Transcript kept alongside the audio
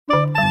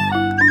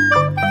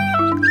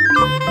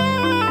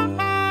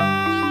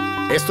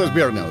Esto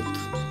es Burnout.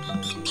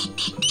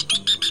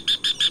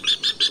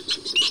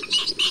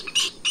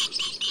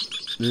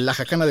 La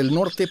jacana del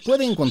norte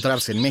puede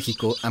encontrarse en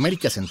México,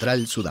 América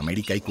Central,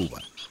 Sudamérica y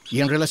Cuba.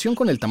 Y en relación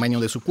con el tamaño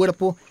de su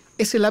cuerpo,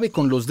 es el ave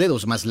con los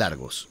dedos más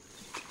largos.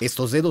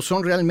 Estos dedos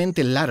son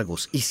realmente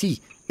largos y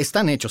sí,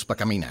 están hechos para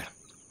caminar.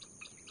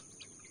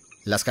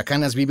 Las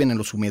jacanas viven en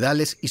los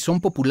humedales y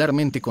son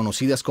popularmente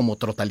conocidas como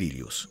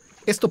trotalirios.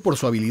 Esto por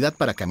su habilidad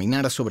para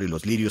caminar sobre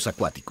los lirios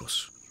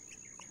acuáticos.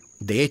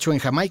 De hecho, en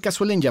Jamaica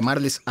suelen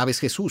llamarles aves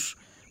Jesús,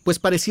 pues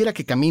pareciera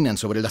que caminan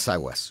sobre las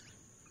aguas.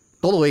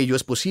 Todo ello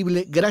es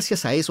posible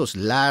gracias a esos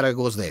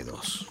largos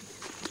dedos.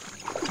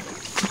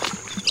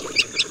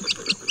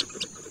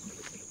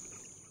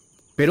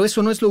 Pero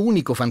eso no es lo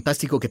único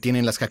fantástico que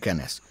tienen las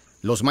jacanas.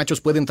 Los machos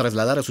pueden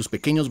trasladar a sus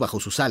pequeños bajo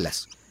sus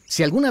alas.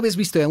 Si alguna vez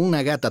viste a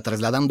una gata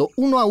trasladando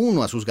uno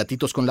a sus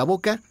gatitos con la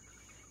boca,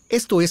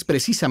 esto es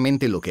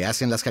precisamente lo que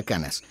hacen las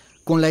jacanas,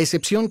 con la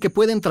excepción que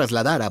pueden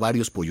trasladar a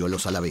varios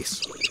polluelos a la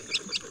vez.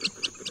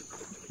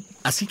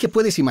 Así que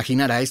puedes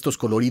imaginar a estos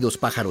coloridos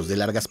pájaros de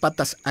largas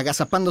patas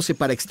agazapándose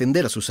para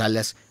extender sus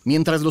alas,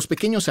 mientras los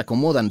pequeños se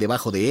acomodan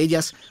debajo de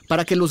ellas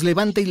para que los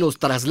levante y los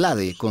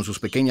traslade con sus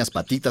pequeñas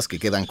patitas que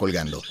quedan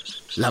colgando.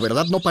 La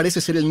verdad no parece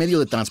ser el medio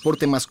de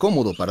transporte más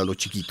cómodo para los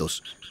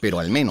chiquitos, pero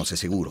al menos es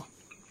seguro.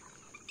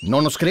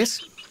 ¿No nos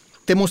crees?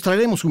 Te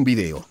mostraremos un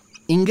video.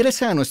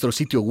 Ingresa a nuestro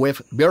sitio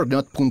web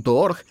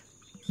birdnut.org.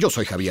 Yo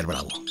soy Javier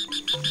Bravo.